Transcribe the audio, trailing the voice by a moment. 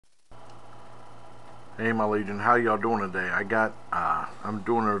Hey my legion, how y'all doing today? I'm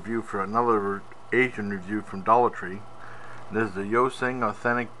doing a review for another Asian review from Dollar Tree. This is the Yosing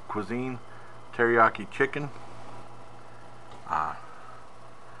Authentic Cuisine Teriyaki Chicken.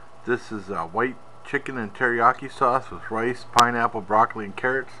 This is white chicken and teriyaki sauce with rice, pineapple, broccoli, and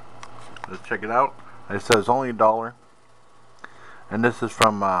carrots. Let's check it out. It says only $1. And this is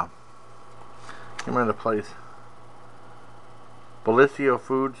from, give me the place, Belicio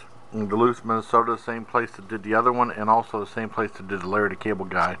Foods in Duluth, Minnesota, same place that did the other one, and also the same place that did the Larry the Cable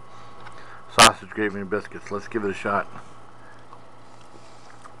Guy sausage, gravy, and biscuits. Let's give it a shot.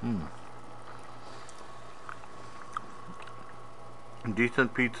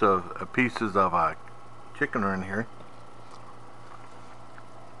 Decent pieces of chicken are in here.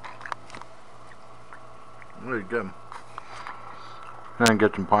 Really good. And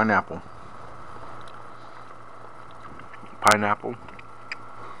get some pineapple.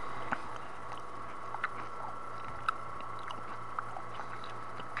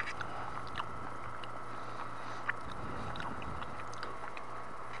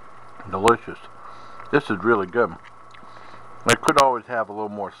 Delicious. This is really good. I could always have a little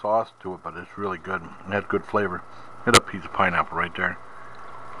more sauce to it, but it's really good. It has good flavor. Get a piece of pineapple right there.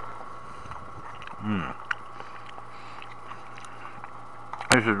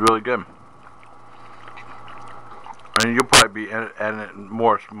 This is really good. And you'll probably be adding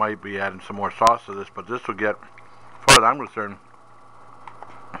more, might be adding some more sauce to this, but this will get, as far as I'm concerned,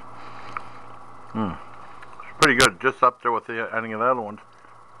 it's pretty good. Just up there with any of the other ones.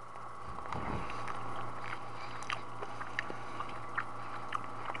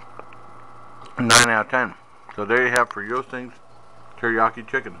 9 out of 10. So there you have for Yosing's Teriyaki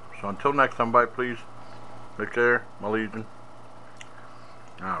Chicken. So until next time, bye please. Take care, my legion.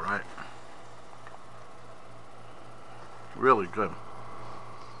 Alright. Really good.